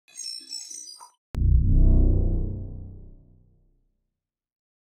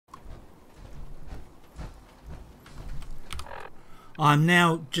I'm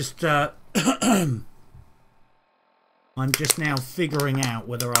now just I'm just now figuring out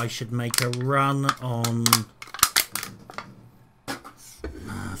whether I should make a run on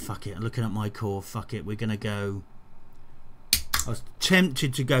fuck it, looking at my core, fuck it, we're gonna go. I was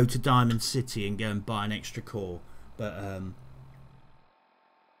tempted to go to Diamond City and go and buy an extra core, but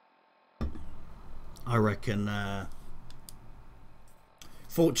I reckon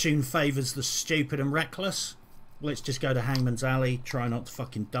fortune favours the stupid and reckless. Let's just go to Hangman's Alley, try not to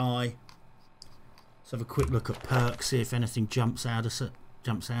fucking die. Let's have a quick look at perks, see if anything jumps out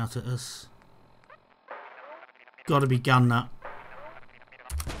at us. Gotta be gun nut.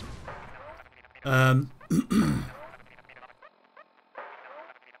 The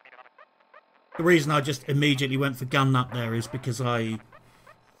reason I just immediately went for gun nut there is because I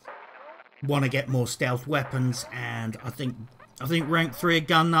want to get more stealth weapons, and I think rank 3 of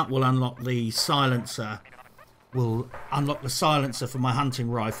gun nut will unlock the silencer. Will unlock the silencer for my hunting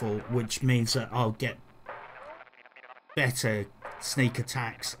rifle, which means that I'll get better sneak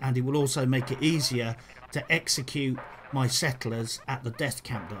attacks, and it will also make it easier to execute my settlers at the death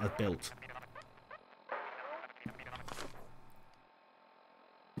camp that I've built.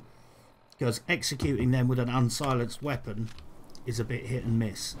 Because executing them with an unsilenced weapon is a bit hit and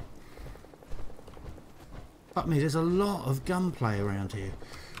miss. Fuck me, there's a lot of gunplay around here.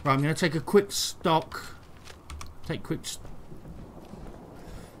 Right, I'm going to take a quick stock.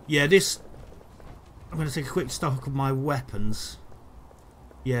 Yeah, I'm going to take a quick stock of my weapons.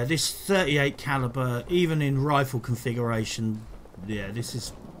 Yeah, this 38 caliber, even in rifle configuration, yeah, this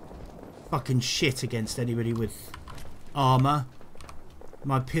is fucking shit against anybody with armor.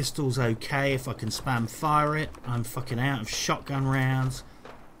 My pistol's okay if I can spam fire it. I'm fucking out of shotgun rounds.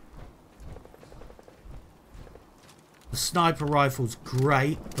 The sniper rifle's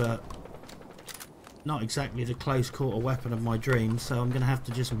great, but not exactly the close quarter weapon of my dreams, so I'm going to have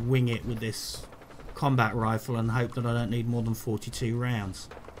to just wing it with this combat rifle and hope that I don't need more than 42 rounds.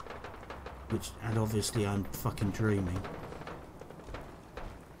 And obviously I'm fucking dreaming.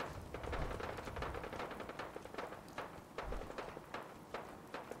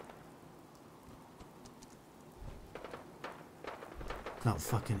 Not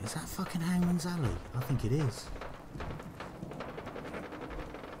fucking... Is that fucking Hangman's Alley? I think it is.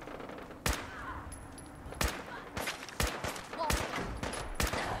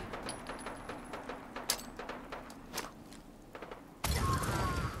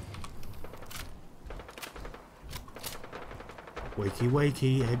 Wakey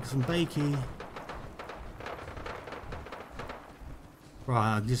wakey, eggs and bakey.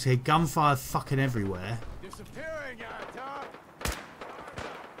 Right, I just hear gunfire fucking everywhere. Disappearing,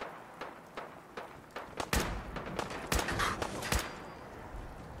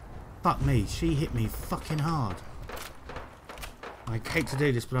 Fuck me, she hit me fucking hard. I hate to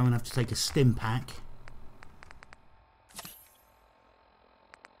do this, but I'm gonna have to take a stim pack.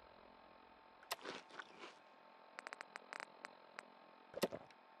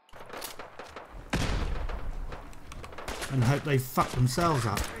 And hope they fuck themselves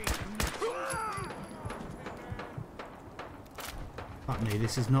up. Fuck me,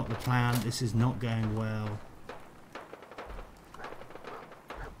 this is not the plan. This is not going well.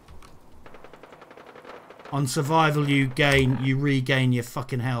 On survival, you regain your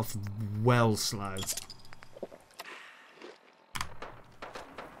fucking health well slow.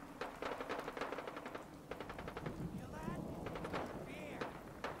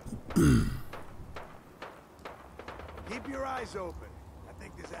 Keep your eyes open. I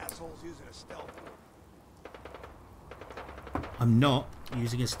think this asshole's using a stealth board. I'm not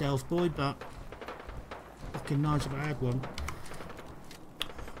using a stealth boy, but fucking nice if I had one.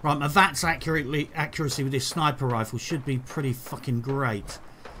 Right, my VATS accuracy with this sniper rifle should be pretty fucking great.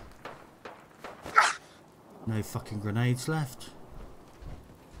 No fucking grenades left.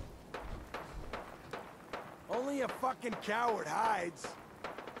 Only a fucking coward hides.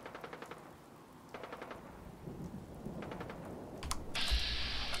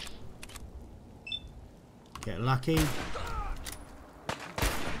 Get lucky.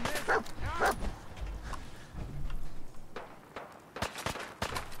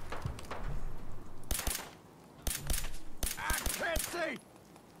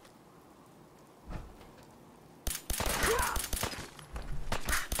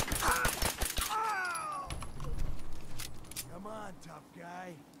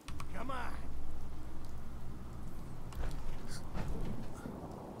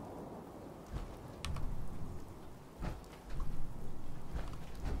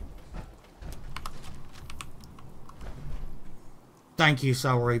 Thank you,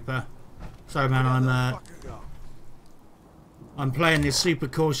 Soul Reaper. Sorry, man, I'm playing this super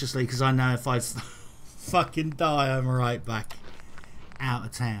cautiously because I know if I fucking die, I'm right back out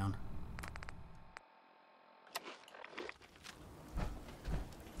of town.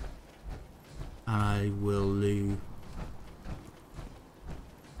 And I will lose.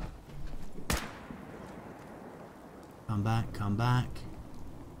 Come back, come back.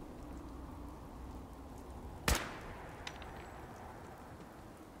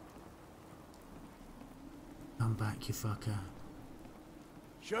 Come back, you fucker.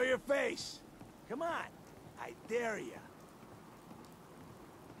 Show your face. Come on. I dare you.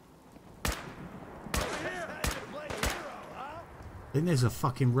 I think there's a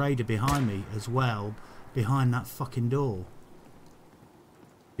fucking raider behind me as well, behind that fucking door.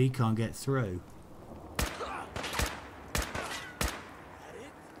 He can't get through.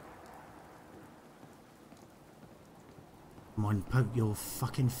 Come on, poke your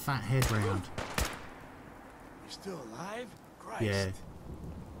fucking fat head round. You're still alive? Christ. Yeah.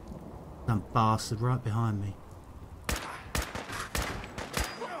 Some bastard right behind me. I'll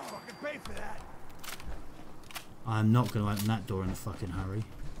fucking pay for that. I'm not going to open that door in a fucking hurry.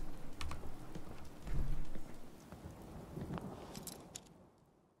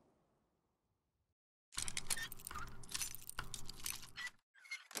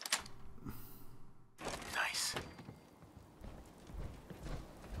 Nice.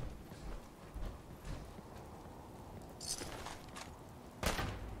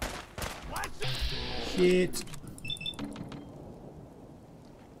 Shit.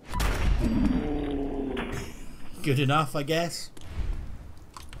 Good enough, I guess.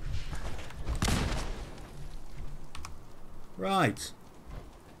 Right.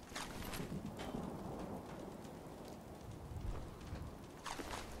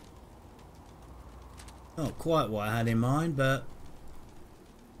 Not quite what I had in mind, but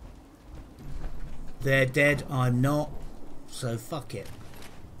they're dead, I'm not, so fuck it.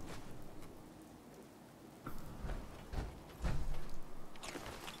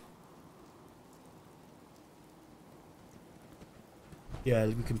 Yeah,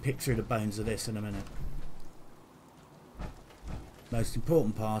 we can pick through the bones of this in a minute. Most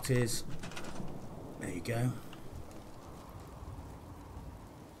important part is, there you go.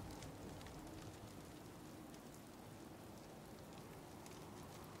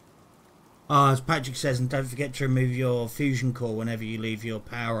 As Patrick says, and don't forget to remove your fusion core whenever you leave your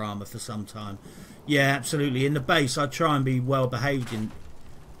power armor for some time. Yeah, absolutely. In the base, I try and be well behaved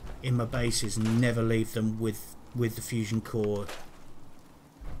in my bases and never leave them with the fusion core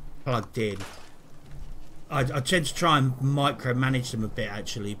plugged in. I tend to try and micromanage them a bit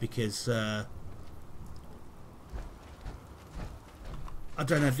actually, because I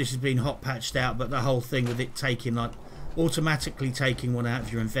don't know if this has been hot patched out, but the whole thing with it taking, like, automatically taking one out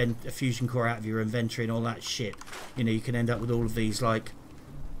of your a fusion core out of your inventory and all that shit, you know, you can end up with all of these like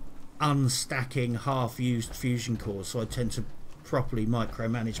unstacking half-used fusion cores. So I tend to properly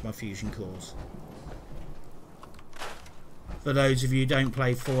micromanage my fusion cores. For those of you who don't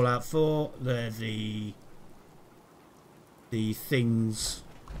play Fallout 4, they're the things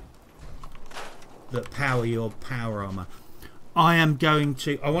that power your power armor. I want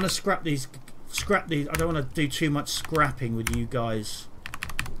to scrap these. I don't want to do too much scrapping with you guys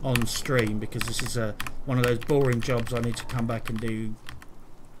on stream, because this is one of those boring jobs I need to come back and do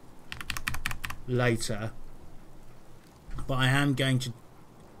later. But I am going to.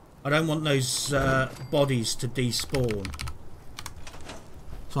 I don't want those bodies to despawn.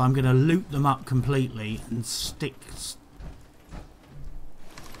 So I'm going to loot them up completely and stick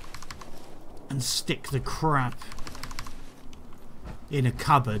the crap in a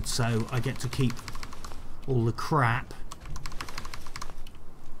cupboard, so I get to keep all the crap,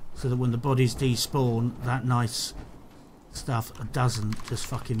 so that when the bodies despawn, that nice stuff doesn't just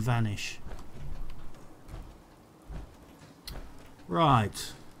fucking vanish.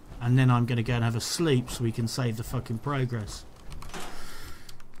 Right, and then I'm going to go and have a sleep so we can save the fucking progress.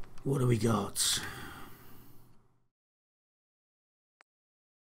 What do we got?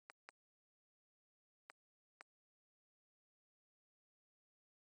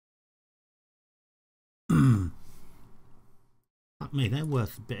 Fuck me, they're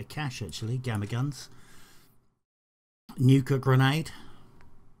worth a bit of cash actually. Gamma guns. Nuka grenade.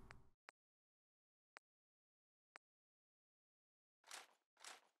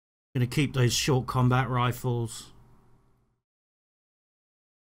 Gonna keep those short combat rifles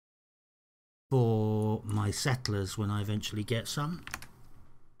for my settlers when I eventually get some.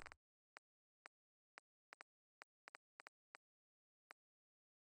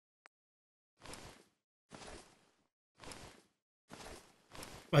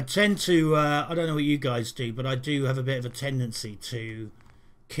 I tend to, I don't know what you guys do, but I do have a bit of a tendency to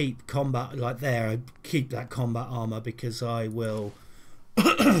keep combat, like there, I keep that combat armor because I will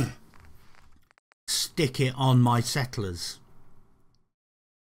stick it on my settlers.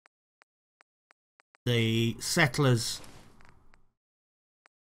 The settlers,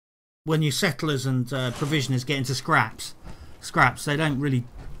 when your settlers and provisioners get into scraps, they don't really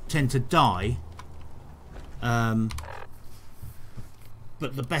tend to die.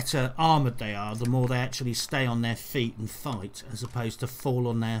 But the better armoured they are, the more they actually stay on their feet and fight, as opposed to fall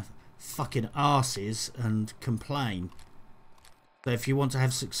on their fucking arses and complain. So if you want to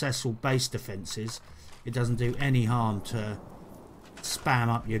have successful base defences, it doesn't do any harm to spam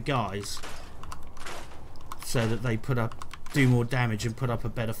up your guys so that they do more damage and put up a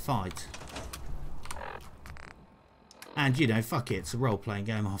better fight. And you know, fuck it, it's a role-playing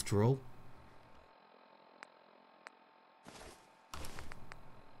game after all.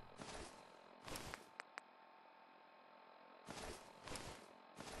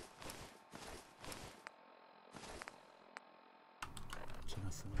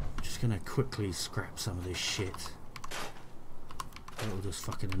 I'm just gonna quickly scrap some of this shit. It'll just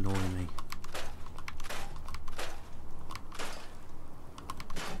fucking annoy me.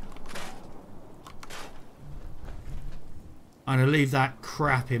 I'm going to leave that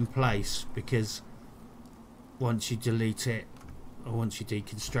crap in place because once you delete it or once you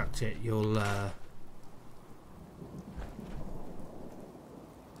deconstruct it, you'll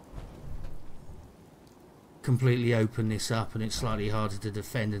completely open this up and it's slightly harder to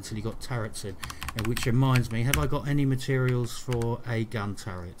defend until you've got turrets in. And which reminds me, have I got any materials for a gun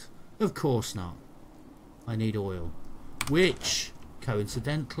turret? Of course not. I need oil, which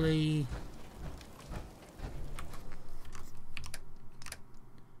coincidentally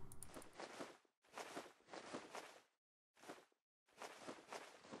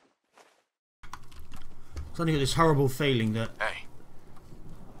so I got this horrible feeling that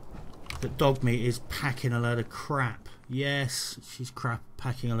that dog meat is packing a load of crap. Yes, she's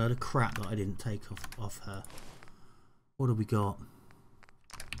packing a load of crap that I didn't take off her. What have we got?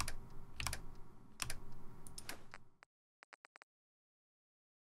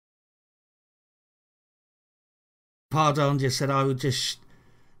 Pardon just said I would just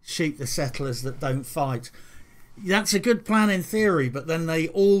shoot the settlers that don't fight. That's a good plan in theory, but then they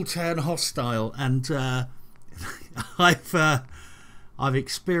all turn hostile, and I've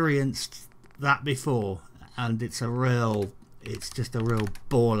experienced that before, and it's just a real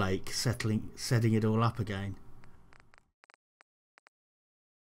ball ache setting it all up again.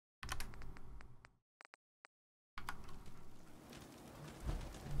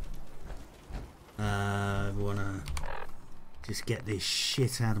 I wanna just get this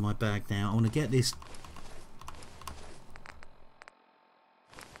shit out of my bag now. I wanna get this.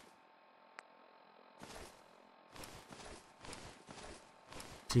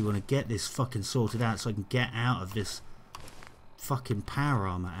 So you want to get this fucking sorted out so I can get out of this fucking power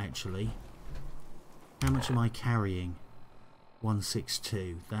armor. Actually, how much am I carrying?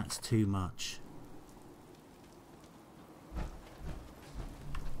 162. That's too much.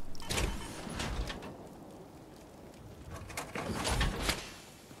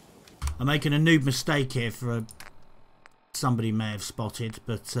 I'm making a noob mistake here for somebody may have spotted,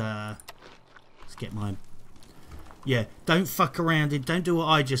 but let's get my. Yeah, don't fuck around in. Don't do what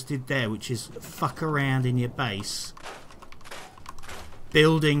I just did there, which is fuck around in your base,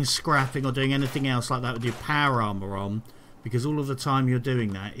 building, scrapping, or doing anything else like that with your power armor on, because all of the time you're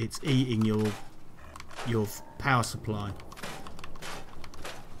doing that, it's eating your power supply.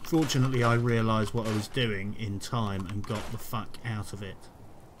 Fortunately, I realised what I was doing in time and got the fuck out of it.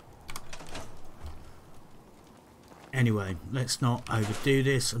 Anyway, let's not overdo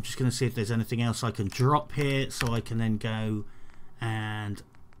this. I'm just going to see if there's anything else I can drop here so I can then go and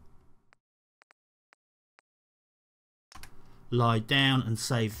lie down and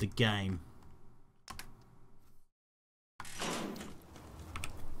save the game.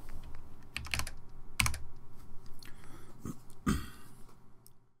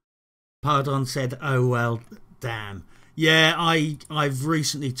 Pardon said, oh well, damn. Yeah, I've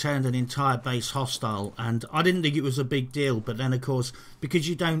recently turned an entire base hostile, and I didn't think it was a big deal, but then of course, because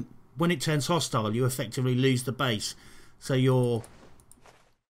you don't, when it turns hostile, you effectively lose the base. So you're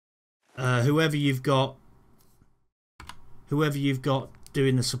whoever you've got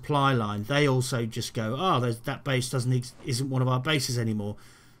doing the supply line, they also just go, oh, that base isn't one of our bases anymore.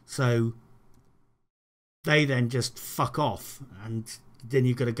 So they then just fuck off, and then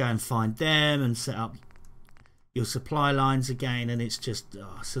you've got to go and find them and set up your supply lines again, and it's just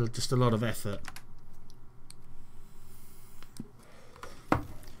just a lot of effort.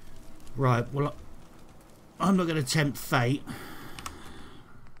 Right, well, I'm not going to tempt fate.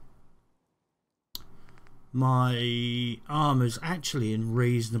 My armour's actually in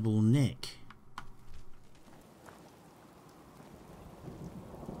reasonable nick.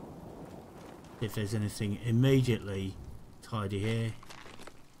 If there's anything immediately tidy here.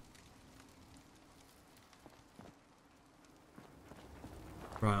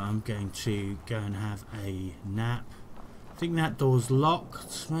 Right, I'm going to go and have a nap. I think that door's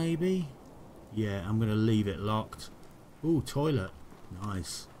locked, maybe? Yeah, I'm going to leave it locked. Ooh, toilet.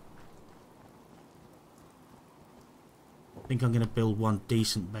 Nice. I think I'm going to build one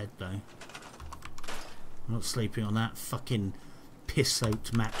decent bed, though. I'm not sleeping on that fucking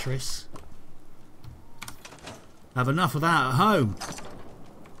piss-soaked mattress. I have enough of that at home.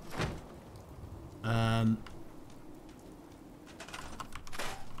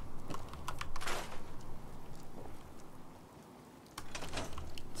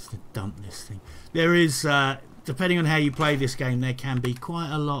 Just to dump this thing. There is, depending on how you play this game, there can be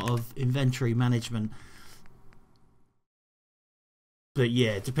quite a lot of inventory management. But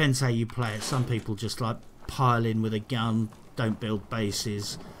yeah, it depends how you play it. Some people just like pile in with a gun, don't build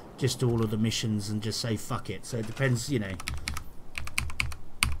bases, just do all of the missions and just say fuck it. So it depends, you know,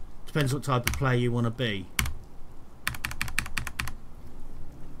 depends what type of player you want to be.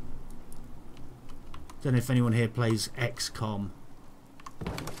 Don't know if anyone here plays XCOM.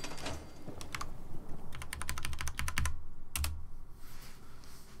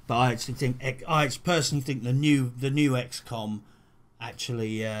 But I actually think, I personally think the new XCOM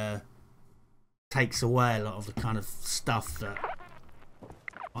actually takes away a lot of the kind of stuff that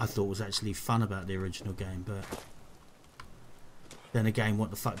I thought was actually fun about the original game. But then again, what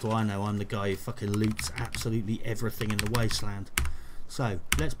the fuck do I know? I'm the guy who fucking loots absolutely everything in the wasteland. So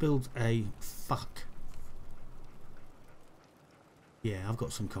let's build a fuck. Yeah, I've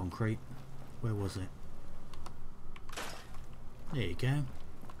got some concrete. Where was it? There you go.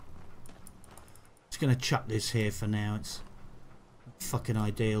 Just gonna chuck this here for now. It's fucking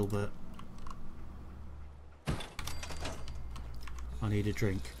ideal, but I need a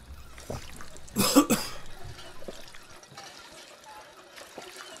drink.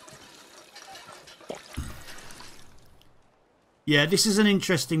 Yeah, this is an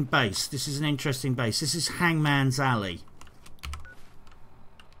interesting base. This is Hangman's Alley.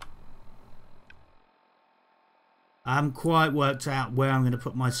 I haven't quite worked out where I'm going to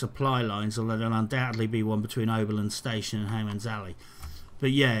put my supply lines, although there'll undoubtedly be one between Oberlin Station and Hangman's Alley.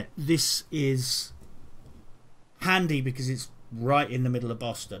 But yeah, this is handy because it's right in the middle of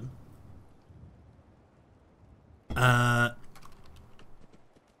Boston.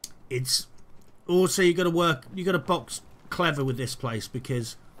 It's also, you got to box clever with this place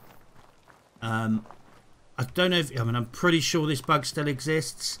because I don't know if, I mean, I'm pretty sure this bug still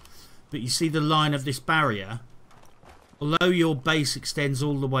exists, but you see the line of this barrier. Although your base extends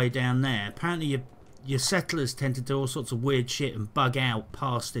all the way down there, apparently your settlers tend to do all sorts of weird shit and bug out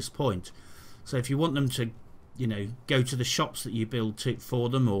past this point. So if you want them to, you know, go to the shops that you build for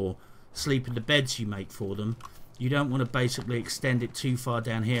them or sleep in the beds you make for them, you don't want to basically extend it too far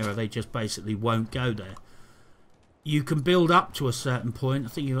down here or they just basically won't go there. You can build up to a certain point. I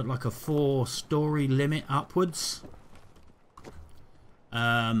think you've got like a 4-story limit upwards.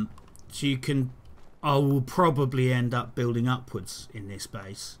 So you can... I will probably end up building upwards in this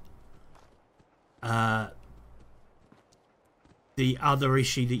base. The other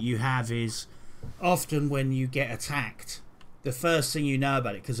issue that you have is often when you get attacked, the first thing you know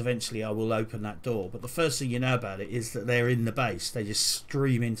about it, because eventually I will open that door, but the first thing you know about it is that they're in the base. They just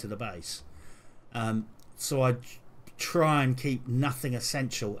stream into the base. So I try and keep nothing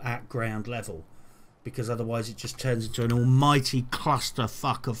essential at ground level, because otherwise it just turns into an almighty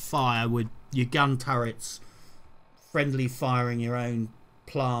clusterfuck of fire with your gun turrets friendly firing your own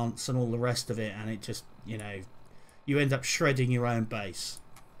plants and all the rest of it, and it just, you know, you end up shredding your own base.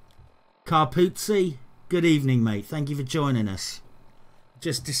 Carpuzzi, good evening, mate. Thank you for joining us.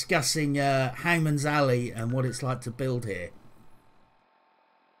 Just discussing Hangman's Alley and what it's like to build here.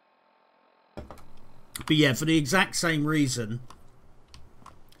 But yeah, for the exact same reason,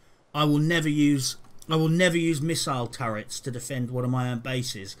 I will never use missile turrets to defend one of my own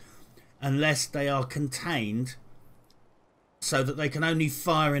bases unless they are contained so that they can only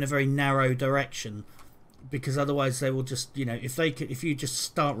fire in a very narrow direction, because otherwise they will just, you know, if you just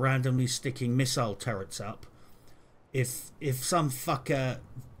start randomly sticking missile turrets up, if some fucker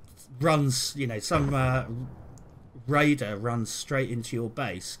runs, you know, some raider runs straight into your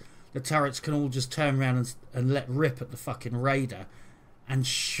base, the turrets can all just turn around and let rip at the fucking raider and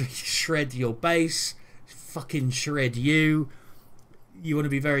shred your base, fucking shred you. you want to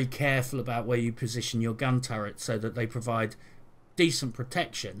be very careful about where you position your gun turrets so that they provide decent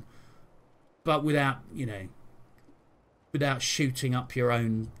protection, but without, you know, without shooting up your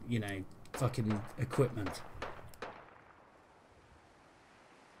own, you know, fucking equipment.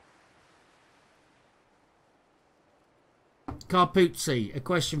 Carpuzzi, a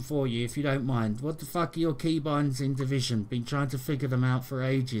question for you, if you don't mind. What the fuck are your keybinds in Division? Been trying to figure them out for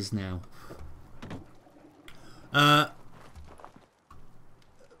ages now.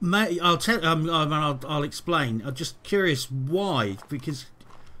 Mate, I'll explain. I'm just curious why, because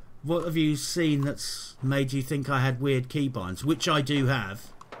what have you seen that's made you think I had weird keybinds, which I do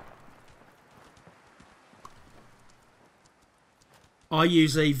have. I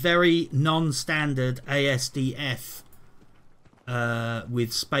use a very non-standard ASDF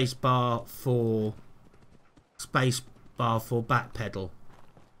with spacebar for back pedal,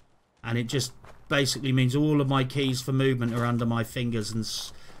 and it just basically means all of my keys for movement are under my fingers, and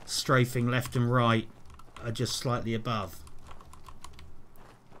strafing left and right are just slightly above.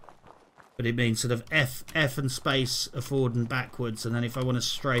 But it means sort of F and space are forward and backwards, and then if I want to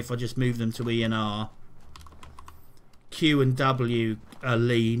strafe I just move them to E and R. Q and W are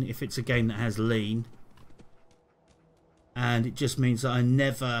lean if it's a game that has lean, and it just means that I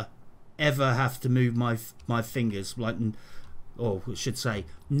never ever have to move my fingers, like, or I should say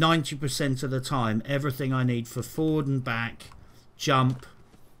 90% of the time everything I need for forward and back, jump,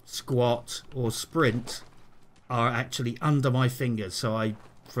 squat or sprint are actually under my fingers, so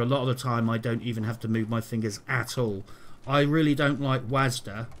for a lot of the time I don't even have to move my fingers at all. I really don't like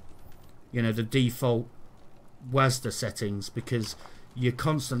WASD, you know, the default WASD settings, because you're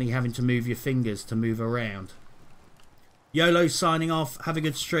constantly having to move your fingers to move around. YOLO signing off. Have a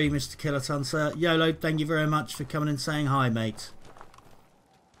good stream, Mr. Kiloton, sir. YOLO, thank you very much for coming and saying hi, mate.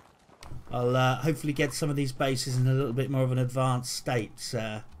 I'll hopefully get some of these bases in a little bit more of an advanced state.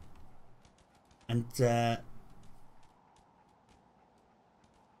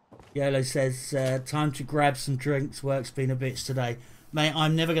 YOLO says, time to grab some drinks. Work's been a bitch today. Mate,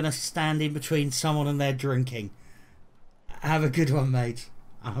 I'm never going to stand in between someone and their drinking. Have a good one, mate.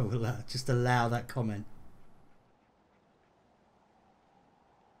 I will just allow that comment.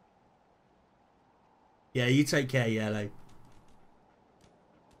 Yeah, you take care, Yellow.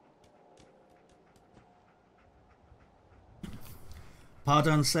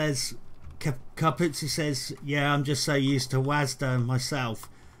 Pardon says, Capuzzi says, yeah, I'm just so used to WASD myself.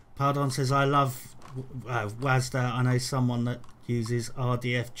 Pardon says, I love WASD. I know someone that uses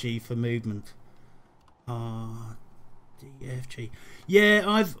RDFG for movement. RDFG. Yeah,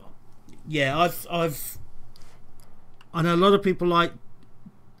 I've I know a lot of people like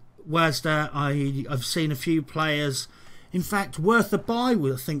WASD. I've seen a few players. In fact, Worth a Buy,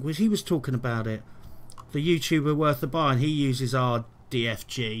 I think, he was talking about it. The YouTuber Worth a Buy, and he uses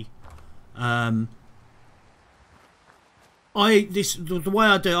RDFG. The way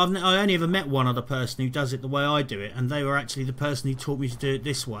I do it, I only ever met one other person who does it the way I do it, and they were actually the person who taught me to do it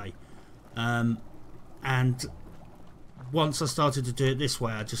this way. And once I started to do it this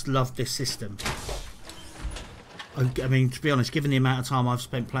way, I just loved this system. I mean, to be honest, given the amount of time I've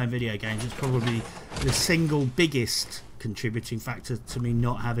spent playing video games, it's probably the single biggest contributing factor to me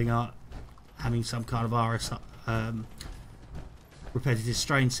not having some kind of RS repetitive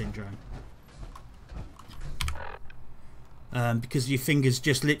strain syndrome. Because your fingers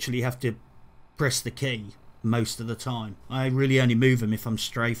just literally have to press the key most of the time. I really only move them if I'm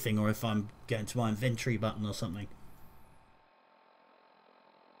strafing or if I'm going to my inventory button or something.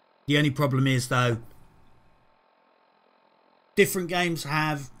 The only problem is, though, different games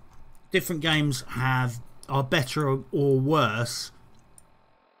are better or worse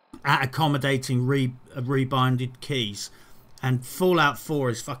at accommodating rebinded keys, and Fallout 4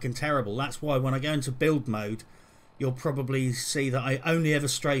 is fucking terrible. That's why when I go into build mode, you'll probably see that I only ever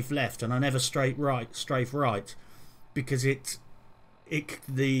strafe left and I never strafe right, because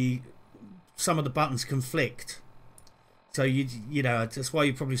some of the buttons conflict. So you know, that's why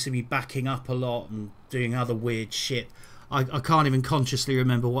you probably see me backing up a lot and doing other weird shit. I can't even consciously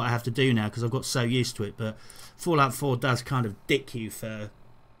remember what I have to do now because I've got so used to it. But Fallout 4 does kind of dick you for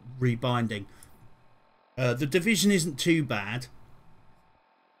rebinding. The Division isn't too bad,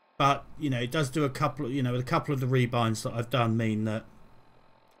 but you know, it does do a couple of, a couple of the rebinds that I've done mean that,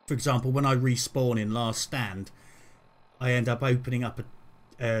 for example, when I respawn in Last Stand, I end up opening up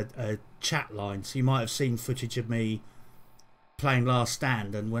a chat line. So you might have seen footage of me playing Last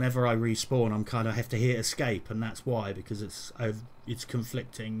Stand, and whenever I respawn, I'm kind of have to hit escape, and that's why, because it's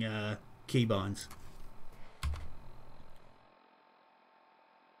conflicting keybinds.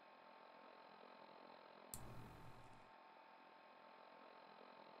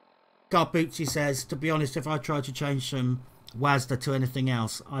 Garbucci says, to be honest, if I tried to change from WASD to anything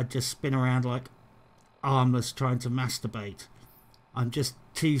else, I'd just spin around like armless trying to masturbate. I'm just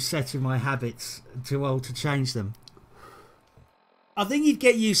too set in my habits, too old to change them. I think you'd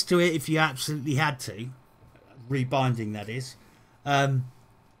get used to it if you absolutely had to. Rebinding, that is. The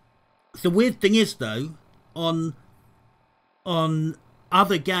weird thing is, though, on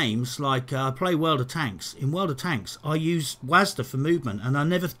other games, like I play World of Tanks. In World of Tanks, I use WASD for movement, and I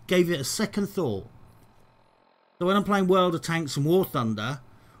never gave it a second thought. So when I'm playing World of Tanks and War Thunder,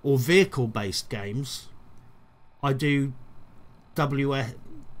 or vehicle-based games, I do WASD.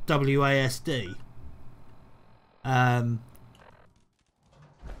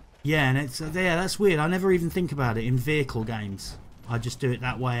 Yeah, and it's that's weird. I never even think about it in vehicle games. I just do it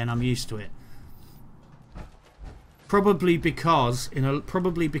that way, and I'm used to it. Probably because in a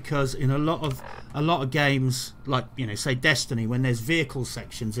lot of games, like, you know, say Destiny, when there's vehicle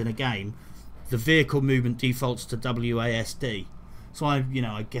sections in a game, the vehicle movement defaults to WASD. So I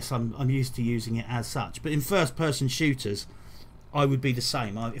guess I'm used to using it as such. But in first-person shooters, I would be the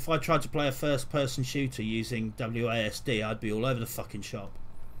same. If I tried to play a first-person shooter using WASD, I'd be all over the fucking shop.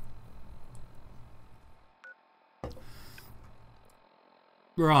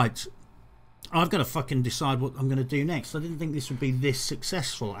 Right. I've got to fucking decide what I'm going to do next. I didn't think this would be this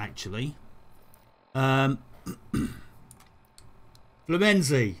successful, actually. Flumenzi.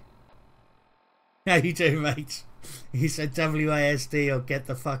 How you doing, mate? He said WASD or get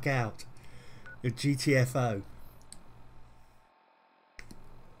the fuck out. The GTFO.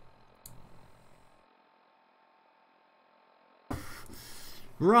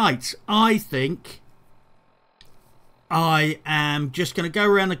 Right, I think I am just going to go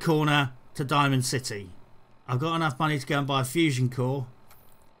around the corner to Diamond City. I've got enough money to go and buy a fusion core,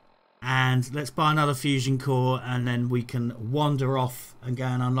 and let's buy another fusion core, and then we can wander off and go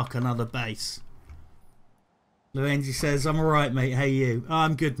and unlock another base. Luenzi says, I'm alright, mate. How are you? Oh,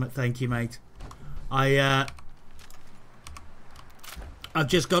 I'm good, thank you, mate. I've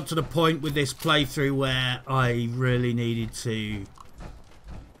just got to the point with this playthrough where I really needed to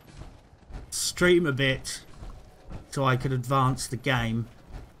stream a bit so I could advance the game.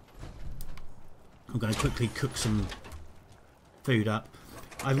 I'm going to quickly cook some food up.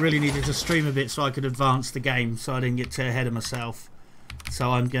 I really needed to stream a bit so I could advance the game, so I didn't get too ahead of myself.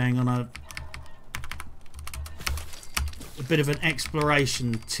 So I'm going on a bit of an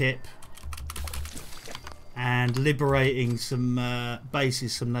exploration tip and liberating some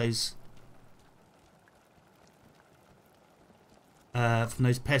bases from those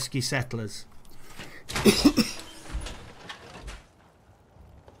pesky settlers.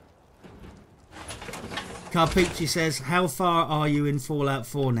 Carpucci says, how far are you in Fallout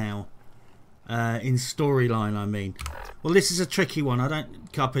 4 now? In storyline, I mean. Well, this is a tricky one. I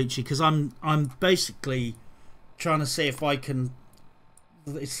don't, Carpucci, because I'm basically trying to see if I can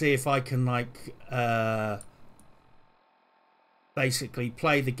like basically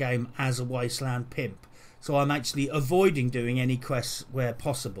play the game as a Wasteland pimp. So I'm actually avoiding doing any quests where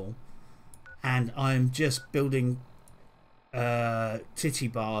possible, and I'm just building titty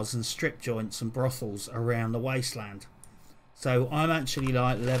bars and strip joints and brothels around the Wasteland. So I'm actually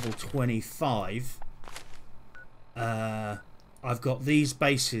like level 25. I've got these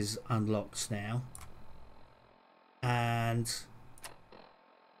bases unlocked now, and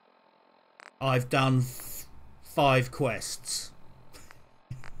I've done 5 quests.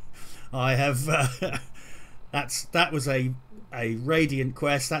 I have that was a Radiant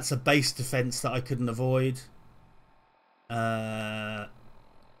quest. That's a base defense that I couldn't avoid.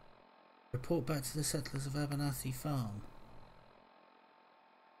 Report back to the settlers of Abernathy Farm.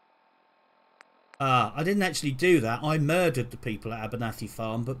 I didn't actually do that. I murdered the people at Abernathy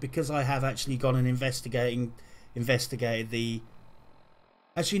Farm, but because I have actually gone and investigated the...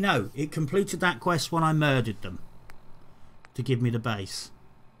 Actually, no. It completed that quest when I murdered them to give me the base.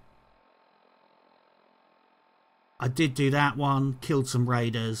 I did do that one, killed some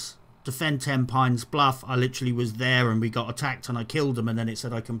raiders. Defend 10 Pines Bluff, I literally was there and we got attacked and I killed them, and then it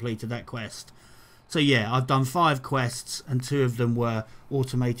said I completed that quest. So yeah, I've done 5 quests and 2 of them were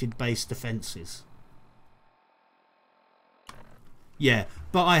automated base defences. Yeah,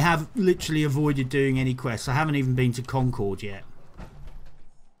 but I have literally avoided doing any quests. I haven't even been to Concord yet.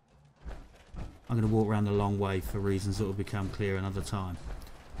 I'm going to walk around the long way for reasons that will become clear another time.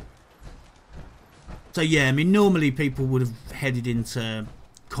 So yeah, I mean, normally people would have headed into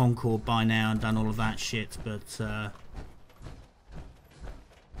Concord by now and done all of that shit, but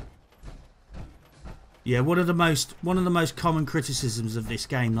yeah, one of the most common criticisms of this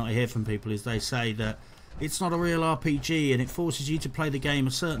game that I hear from people is they say that it's not a real RPG and it forces you to play the game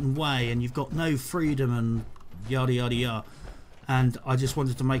a certain way and you've got no freedom and yada yada yada. And I just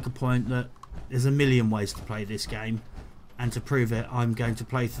wanted to make a point that there's a million ways to play this game, and to prove it I'm going to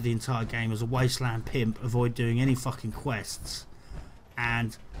play through the entire game as a wasteland pimp, avoid doing any fucking quests,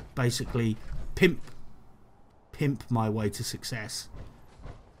 and basically pimp my way to success.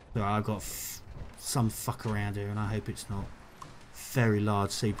 So I've got some fuck around here, and I hope it's not very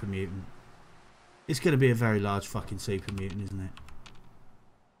large super mutant. It's going to be a very large fucking super mutant, isn't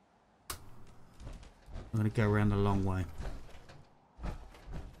it? I'm going to go around the long way.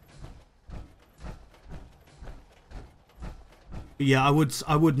 But yeah, I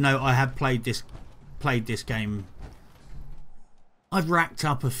would note I have played this game. I've racked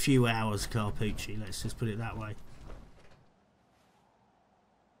up a few hours, Carpucci. Let's just put it that way.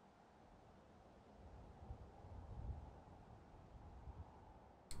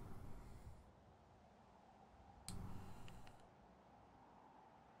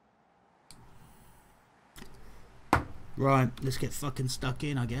 Right, let's get fucking stuck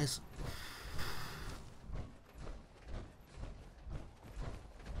in, I guess.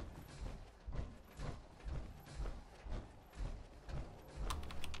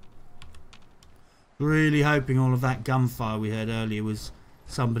 Really hoping all of that gunfire we heard earlier was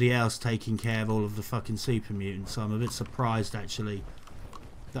somebody else taking care of all of the fucking super mutants. So I'm a bit surprised actually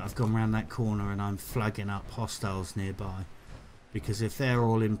that I've gone around that corner and I'm flagging up hostiles nearby. Because if they're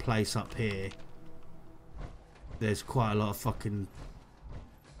all in place up here, there's quite a lot of fucking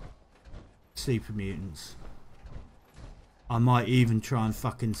super mutants. I might even try and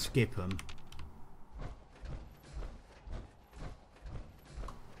fucking skip them.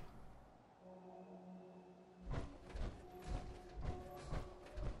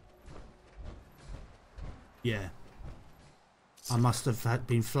 Yeah, I must have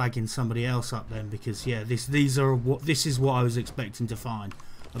been flagging somebody else up then, because yeah, this is what I was expecting to find: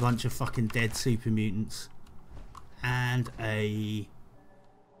 a bunch of fucking dead super mutants and a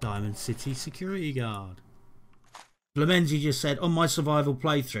Diamond City security guard. Blemenzi just said, on my survival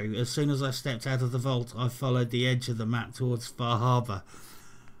playthrough, as soon as I stepped out of the vault, I followed the edge of the map towards Far Harbour.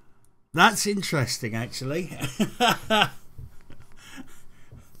 That's interesting, actually.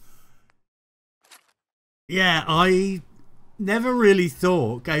 Yeah, I never really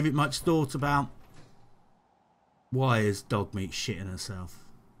gave it much thought about why is dog meat shitting herself.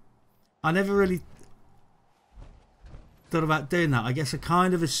 I never really thought about doing that. I guess I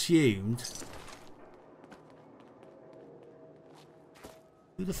kind of assumed.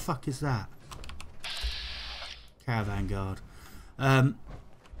 Who the fuck is that? Caravan guard.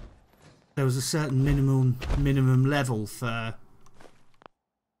 There was a certain minimum level for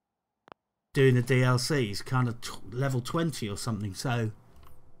doing the DLCs, kind of level 20 or something, so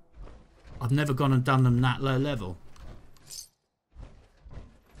I've never gone and done them that low level.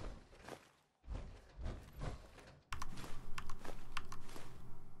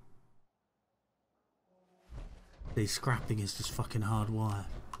 The scrapping is just fucking hard wire.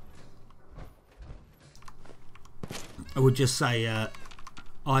 I would just say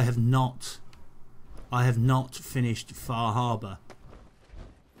I have not finished Far Harbour.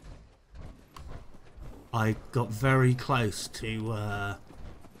 I got very close to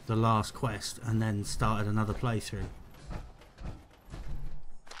the last quest and then started another playthrough.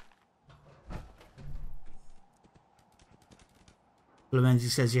 Blemenzi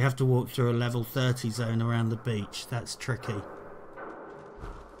says you have to walk through a level 30 zone around the beach. That's tricky.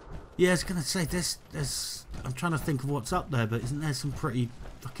 Yeah, I was going to say, there's I'm trying to think of what's up there, but isn't there some pretty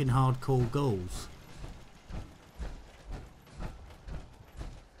fucking hardcore goals?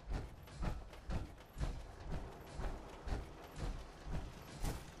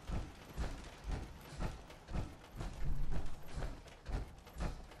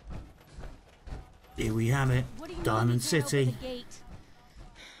 Here we have it, Diamond City.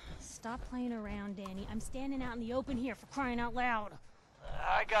 Stop playing around, Danny. I'm standing out in the open here, for crying out loud.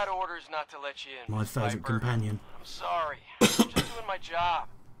 I got orders not to let you in. My favourite companion. I'm sorry. I'm just doing my job.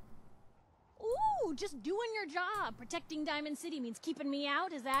 Ooh, just doing your job. Protecting Diamond City means keeping me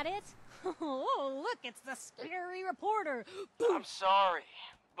out, is that it? Oh, look, it's the scary reporter. I'm sorry,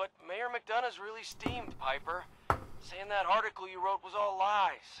 but Mayor McDonough's really steamed, Piper. Saying that article you wrote was all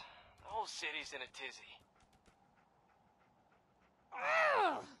lies. The whole city's in a tizzy.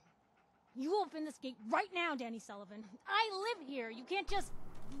 Ugh. You open this gate right now, Danny Sullivan. I live here. You can't just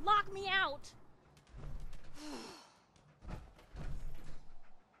lock me out.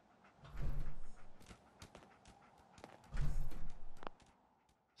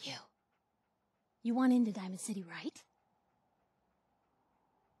 You want into Diamond City, right?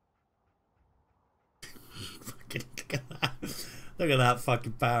 Look at that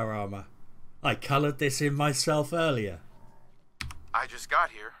fucking power armor. I coloured this in myself earlier. I just got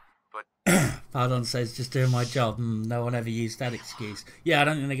here, but... Pardon says, just doing my job. No one ever used that excuse. Yeah, I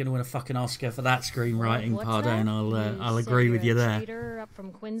don't think they're going to win a fucking Oscar for that screenwriting. What's Pardon, that? I'll agree with you there. Trader up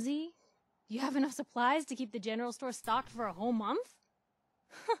from Quincy? You have enough supplies to keep the general store stocked for a whole month?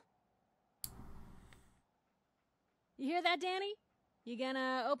 You hear that, Danny? You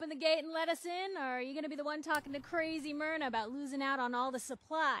gonna open the gate and let us in, or are you gonna be the one talking to crazy Myrna about losing out on all the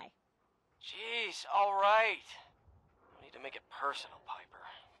supply? Jeez, all right. I need to make it personal, Piper.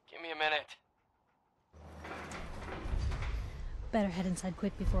 Give me a minute. Better head inside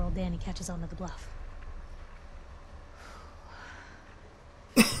quick before old Danny catches on to the bluff.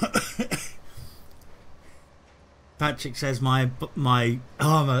 Patrick says my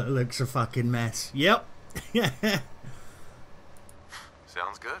armor looks a fucking mess. Yep.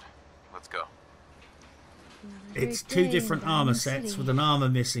 Sounds good. Let's go. It's two different armor sets with an armor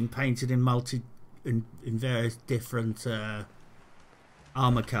missing, painted in in various different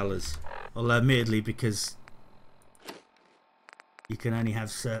armor colors. Although admittedly, because you can only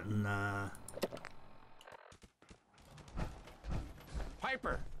have certain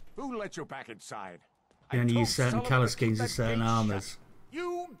Piper, who let you back inside? you only use certain color schemes of certain armors.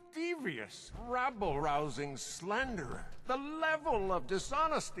 You devious, rabble-rousing slanderer. The level of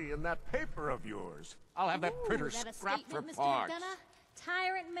dishonesty in that paper of yours. I'll have that printer Is that a scrapped for statement, Mr. parts. McDonough?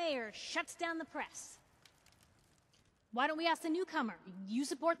 Tyrant mayor shuts down the press. Why don't we ask the newcomer? You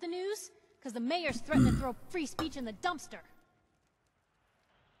support the news? Because the mayor's threatened to throw free speech in the dumpster.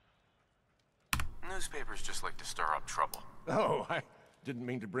 Newspapers just like to stir up trouble. Oh, I didn't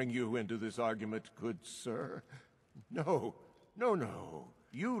mean to bring you into this argument, good sir. No.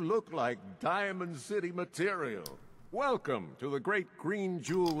 You look like Diamond City material. Welcome to the great green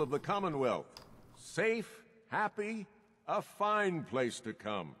jewel of the Commonwealth. Safe, happy, a fine place to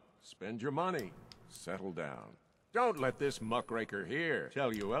come. Spend your money. Settle down. Don't let this muckraker here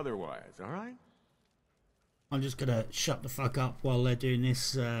tell you otherwise, all right? I'm just gonna shut the fuck up while they're doing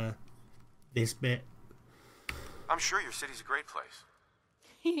this this bit. I'm sure your city's a great place.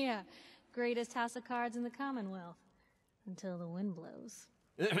 Yeah, greatest house of cards in the Commonwealth. Until the wind blows.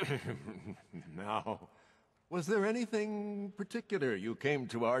 Now, was there anything particular you came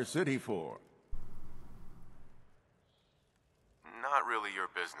to our city for? Not really your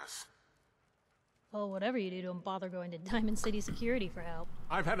business. Well, whatever you do, don't bother going to Diamond City Security for help.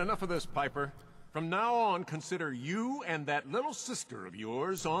 I've had enough of this, Piper. From now on, consider you and that little sister of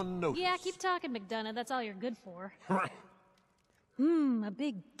yours on notice. Yeah, keep talking, McDonough. That's all you're good for. A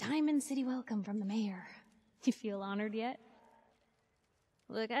big Diamond City welcome from the mayor. You feel honored yet?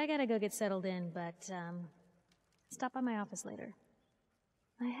 Look, I gotta go get settled in, but, stop by my office later.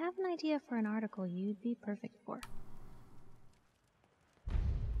 I have an idea for an article you'd be perfect for.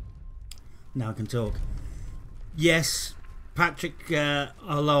 Now I can talk. Yes, Patrick,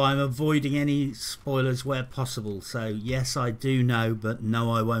 although I'm avoiding any spoilers where possible, so yes, I do know, but no,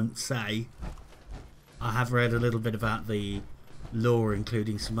 I won't say. I have read a little bit about the lore,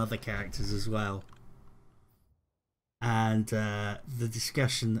 including some other characters as well. And the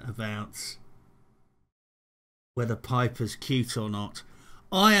discussion about whether Piper's cute or not.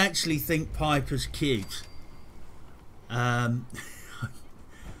 I actually think Piper's cute. I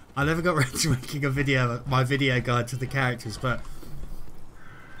never got around to making a video, my video guide to the characters, but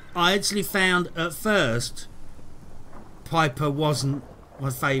I actually found at first Piper wasn't my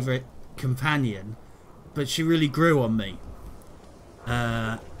favourite companion, but she really grew on me.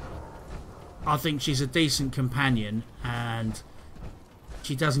 I think she's a decent companion and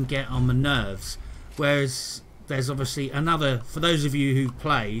she doesn't get on my nerves. Whereas there's obviously another, for those of you who've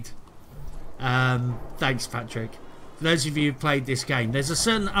played, thanks Patrick, for those of you who've played this game, there's a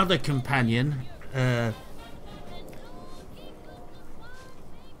certain other companion, for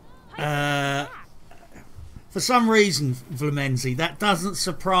some reason, Vlamenzi, that doesn't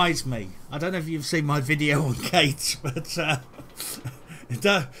surprise me. I don't know if you've seen my video on Kate, but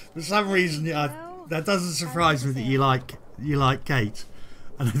for some reason, that doesn't surprise me that you like Kate.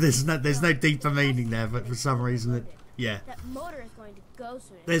 And there's no deeper meaning there, but for some reason, yeah. That motor is going to go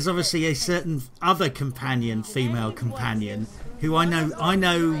soon. There's obviously a certain other companion, female companion, who I know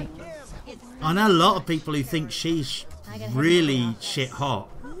a lot of people who think she's really shit hot.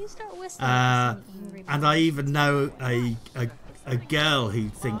 And I even know a girl who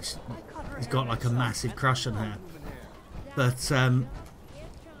thinks has got like a massive crush on her. But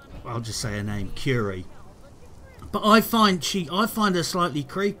I'll just say her name, Curie. But I find her slightly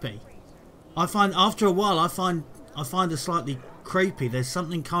creepy. I find after a while I find her slightly creepy. There's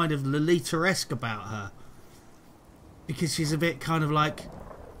something kind of Lolita-esque about her. because she's a bit kind of like,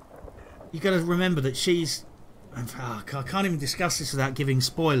 you got to remember that she's, I can't even discuss this without giving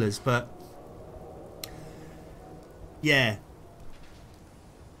spoilers, but yeah,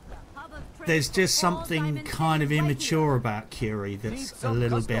 there's just something kind of immature about Curie that's a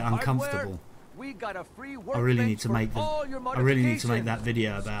little bit uncomfortable. I really need to make that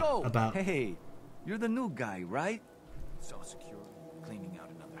video about. Hey, you're the new guy, right? Saw security cleaning out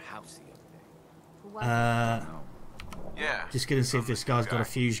another house the other day. Yeah. Just gonna see if this guy's got a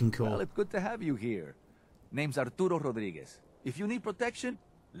fusion core. Well, it's good to have you here. Name's Arturo Rodriguez. If you need protection,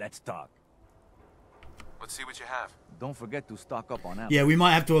 let's talk. Let's see what you have. Don't forget to stock up on ammo. Yeah, we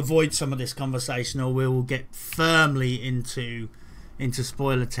might have to avoid some of this conversation, or we will get firmly into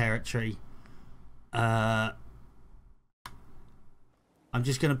spoiler territory. I'm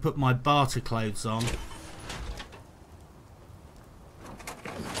just going to put my barter clothes on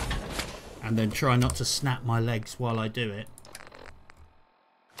and then try not to snap my legs while I do it.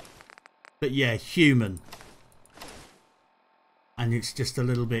 But yeah, human. And it's just a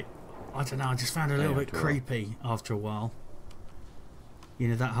little bit, I don't know, I just found it a little bit creepy after a while. You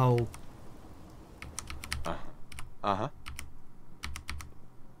know, that whole... Uh-huh.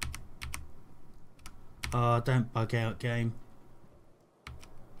 Don't bug out, game.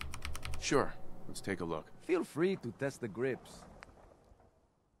 Sure. Let's take a look. Feel free to test the grips.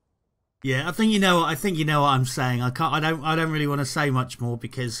 Yeah, I think you know what I'm saying. I don't really want to say much more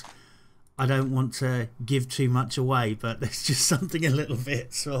because I don't want to give too much away, but there's just something a little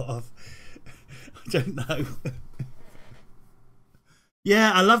bit sort of, I don't know.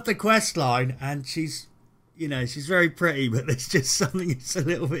 Yeah, I love the quest line, and she's, you know, she's very pretty, but there's just something that's a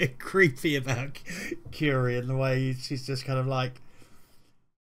little bit creepy about Curie and the way she's just kind of like,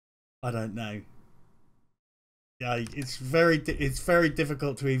 I don't know. Yeah, it's very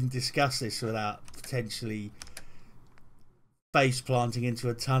difficult to even discuss this without potentially face planting into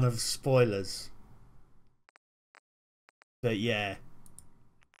a ton of spoilers. But yeah,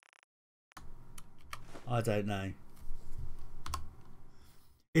 I don't know.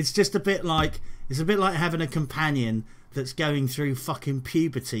 It's just a bit like having a companion that's going through fucking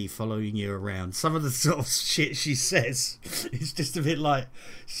puberty following you around. Some of the sort of shit she says is just a bit like,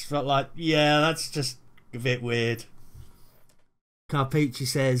 yeah, that's just a bit weird. Carpeacci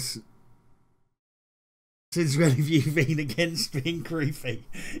says, since when have you been against being creepy?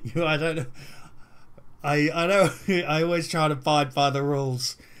 I don't know. I know. I always try to abide by the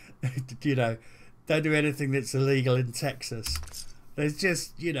rules. You know, don't do anything that's illegal in Texas. There's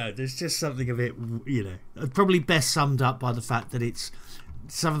just, you know, there's just something a bit, you know, probably best summed up by the fact that it's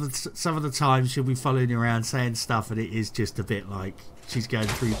some of the times she'll be following you around saying stuff, and it is just a bit like she's going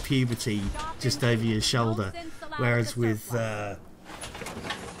through puberty just over your shoulder. Whereas with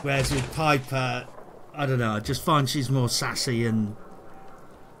Piper, I don't know, I just find she's more sassy and,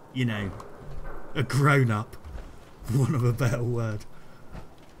 you know, a grown up, for want of a better word.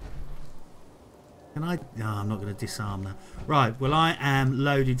 Can I? No, I'm not going to disarm that. Right, well, I am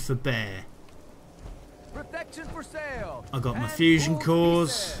loaded for bear. Protection for sale. I got my fusion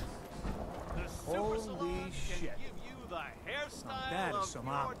cores. Holy shit. That is some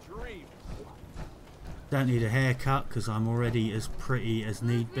Don't need a haircut because I'm already as pretty as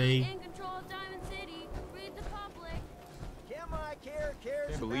need be.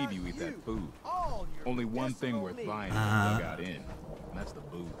 Can't believe you eat that food. Only one thing worth buying is the dugout inn, and that's the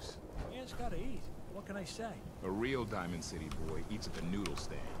booze. Yeah, it's gotta eat. What can I say? A real Diamond City boy eats at the noodle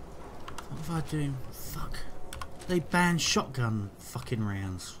stand. What have I doing? Fuck. They banned shotgun fucking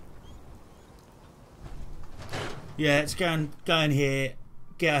rounds. Yeah, it's going here.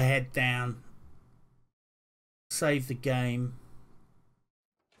 Get our head down. Save the game.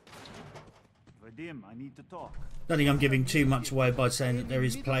 Vadim, I need to talk. Don't think I'm giving too much away by saying that there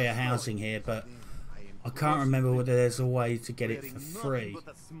is player housing here, but I can't remember whether there's a way to get it for free.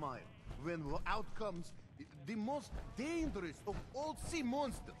 When out comes the most dangerous of all sea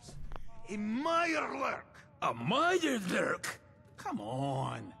monsters, a Mirelurk. A Mirelurk? Come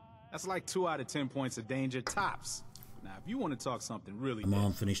on. That's like 2 out of 10 points of danger tops. Now, if you want to talk something really... Come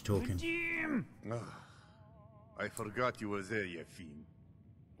on, finish talking. I forgot you were there, you fiend.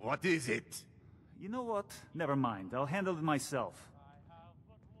 What is it? You know what? Never mind. I'll handle it myself.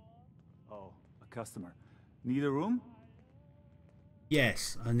 Oh, a customer. Need a room?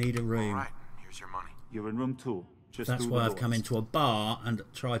 Yes, I need a room. All right, here's your money. You're in room 2. Just That's through why the I've come doors. into a bar and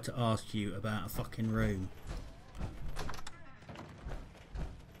tried to ask you about a fucking room.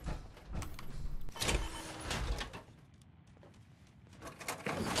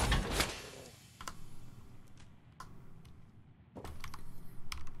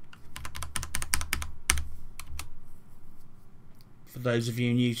 for those of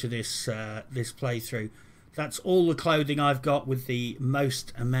you new to this this playthrough. That's all the clothing I've got with the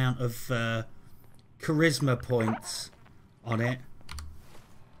most amount of charisma points on it,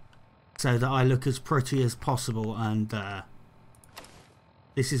 so that I look as pretty as possible. And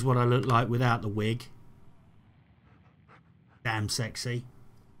this is what I look like without the wig. Damn sexy.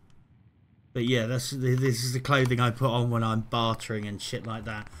 But yeah, this is the clothing I put on when I'm bartering and shit like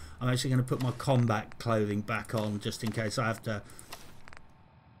that. I'm actually going to put my combat clothing back on just in case I have to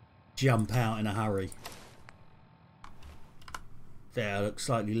jump out in a hurry. There, I look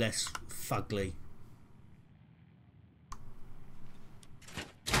slightly less fugly.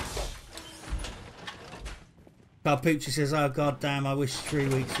 Carpucci says, oh god damn, I wish 3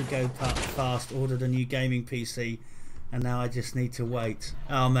 weeks would go fast. Ordered a new gaming PC and now I just need to wait.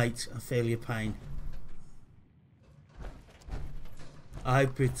 Oh mate, I feel your pain. I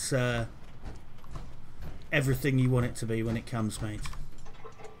hope it's everything you want it to be when it comes, mate.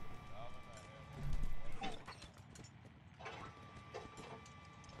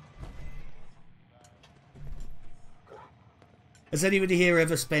 Has anybody here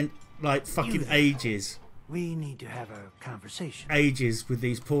ever spent like fucking ages? We need to have a conversation. Ages with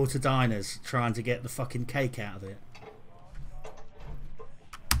these porter diners trying to get the fucking cake out of it.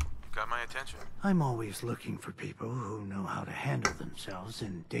 Got my attention. I'm always looking for people who know how to handle themselves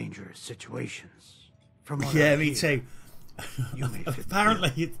in dangerous situations. From what yeah, I me hear, too. You may fit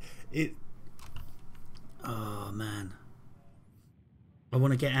Apparently, it. Oh man, I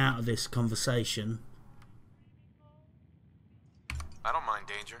want to get out of this conversation. I don't mind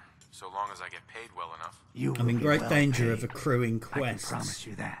danger, so long as I get paid well enough. I'm in great danger of accruing quests. I can promise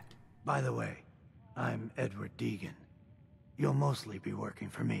you that. By the way, I'm Edward Deegan. You'll mostly be working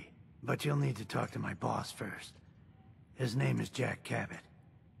for me, but you'll need to talk to my boss first. His name is Jack Cabot.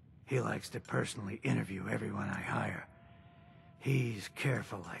 He likes to personally interview everyone I hire. He's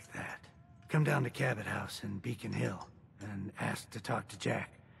careful like that. Come down to Cabot House in Beacon Hill and ask to talk to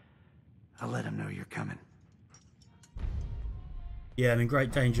Jack. I'll let him know you're coming. Yeah, I'm in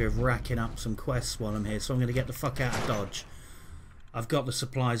great danger of racking up some quests while I'm here, so I'm going to get the fuck out of Dodge. I've got the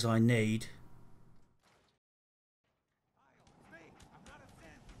supplies I need.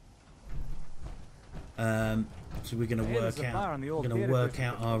 So we're going to work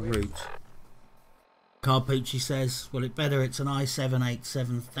out our route. Carpucci says, well, it better it's an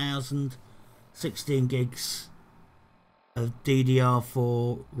i7-87,000, 16 gigs of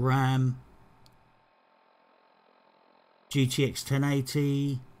DDR4 RAM, GTX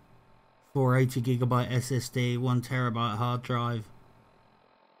 1080, 480GB SSD, 1TB hard drive.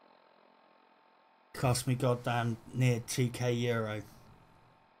 Cost me goddamn near 2k euro.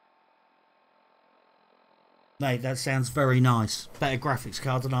 Mate, that sounds very nice. Better graphics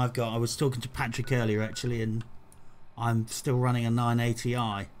card than I've got. I was talking to Patrick earlier actually, and I'm still running a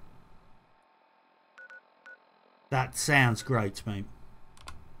 980i. That sounds great, mate.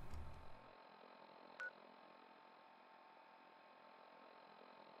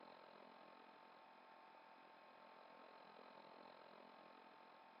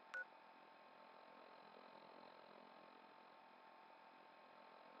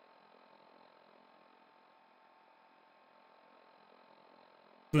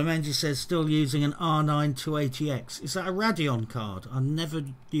 Clemenji says still using an R9 280X. Is that a Radeon card? I've never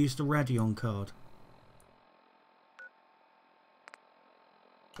used a Radeon card.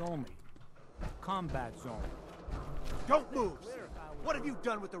 Show me. Combat zone. Don't move! What have you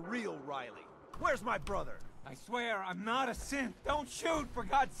done with the real Riley? Where's my brother? I swear I'm not a synth. Don't shoot, for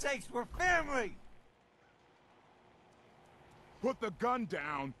God's sakes. We're family. Put the gun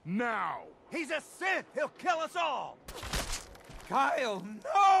down now! He's a synth! He'll kill us all! Kyle,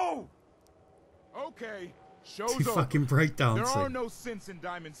 no! Okay, show's You over. fucking breakdancing. There are no synths in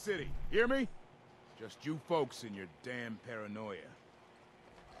Diamond City. Hear me? Just you folks and your damn paranoia.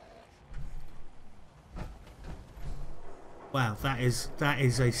 Wow, that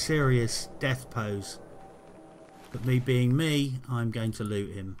is a serious death pose. But me being me, I'm going to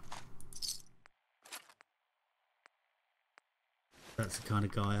loot him. That's the kind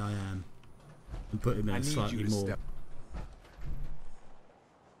of guy I am. And put him in a slightly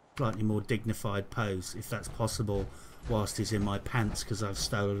more dignified pose, if that's possible, whilst he's in my pants because I've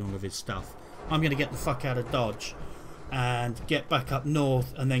stolen all of his stuff. I'm going to get the fuck out of Dodge and get back up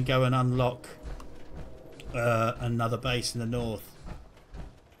north and then go and unlock another base in the north.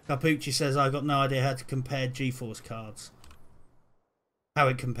 Capucci says I've got no idea how to compare GeForce cards. How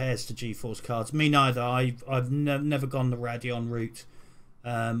it compares to GeForce cards. Me neither. I've never gone the Radeon route,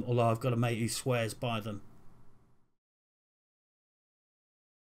 although I've got a mate who swears by them.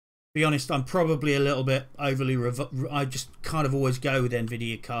 Be honest, I'm probably a little bit overly... I just kind of always go with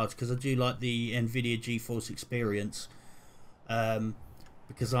NVIDIA cards because I do like the NVIDIA GeForce experience.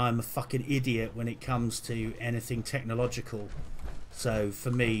 Because I'm a fucking idiot when it comes to anything technological. So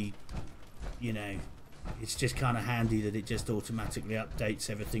for me, you know, it's just kind of handy that it just automatically updates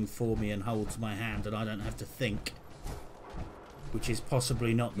everything for me and holds my hand and I don't have to think. Which is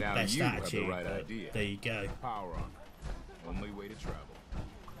possibly not the best attitude, right but idea. there you go. Power on. Only way to travel.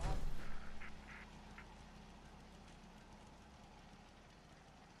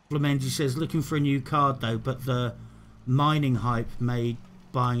 Clemenzi says, looking for a new card though, but the mining hype made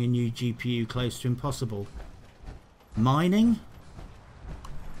buying a new GPU close to impossible. Mining?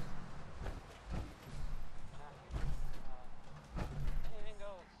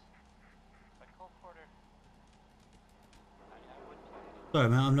 Sorry,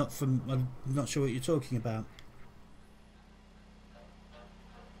 man, I'm not sure what you're talking about.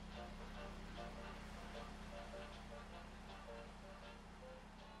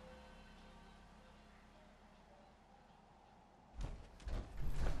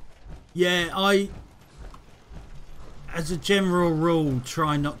 Yeah, as a general rule,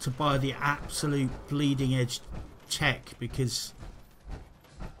 try not to buy the absolute bleeding edge tech because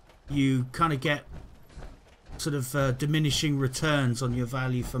you kind of get sort of diminishing returns on your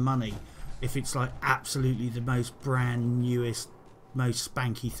value for money if it's like absolutely the most brand newest, most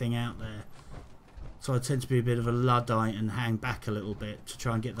spanky thing out there. So I tend to be a bit of a Luddite and hang back a little bit to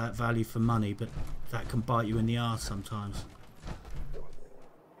try and get that value for money, but that can bite you in the arse sometimes.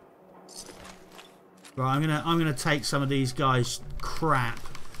 Right, I'm gonna take some of these guys' crap.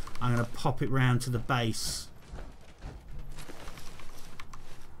 I'm gonna pop it round to the base.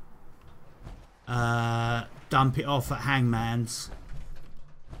 Dump it off at Hangman's.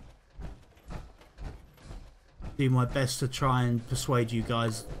 Do my best to try and persuade you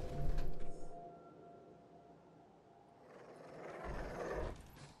guys.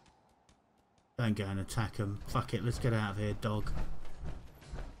 Don't go and attack them. Fuck it, let's get out of here, dog.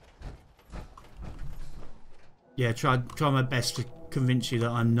 Yeah, try my best to convince you that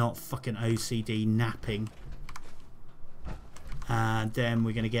I'm not fucking OCD napping. And then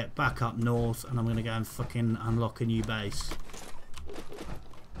we're going to get back up north and I'm going to go and fucking unlock a new base.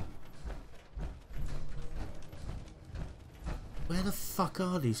 Where the fuck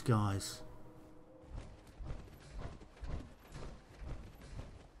are these guys?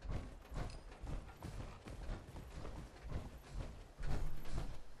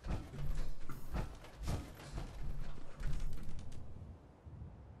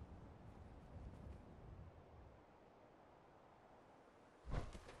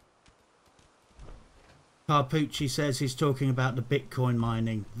 Carpucci says he's talking about the Bitcoin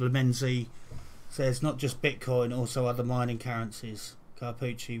mining. Vlemenzi says not just Bitcoin, also other mining currencies.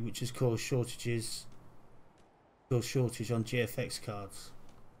 Carpucci, which has caused shortage on GFX cards.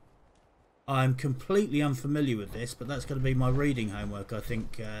 I'm completely unfamiliar with this, but that's going to be my reading homework, I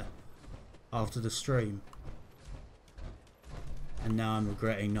think, after the stream. And now I'm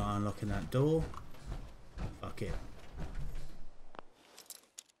regretting not unlocking that door. Fuck it.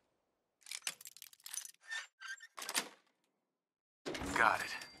 Got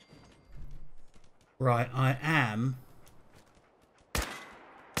it. Right, I am.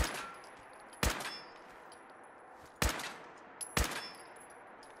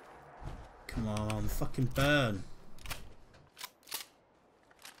 Come on, fucking burn.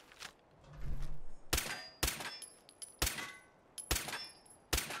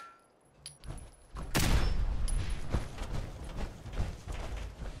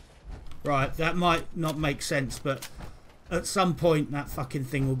 Right, that might not make sense, but at some point that fucking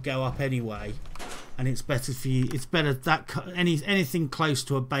thing will go up anyway, and it's better for you. It's better that anything close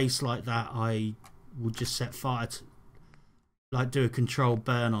to a base like that, I would just set fire to, like do a controlled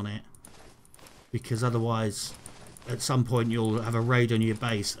burn on it, because otherwise at some point you'll have a raid on your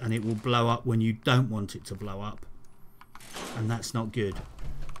base and it will blow up when you don't want it to blow up, and that's not good.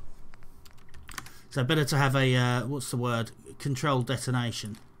 So better to have a what's the word, controlled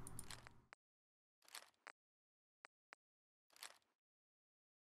detonation.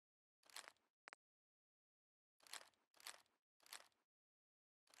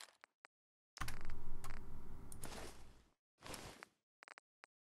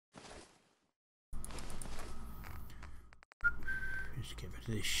 Just get rid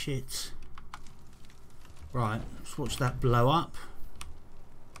of this shit. Right, let's watch that blow up.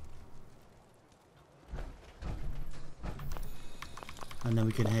 And then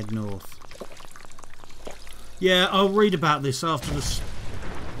we can head north. Yeah, I'll read about this after this.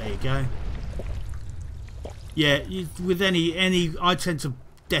 There you go. Yeah, with any I tend to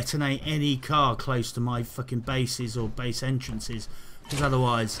detonate any car close to my fucking bases or base entrances, because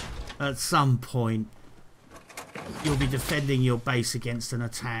otherwise, at some point, you'll be defending your base against an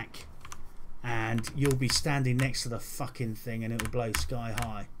attack, and you'll be standing next to the fucking thing, and it'll blow sky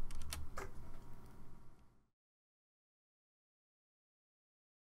high.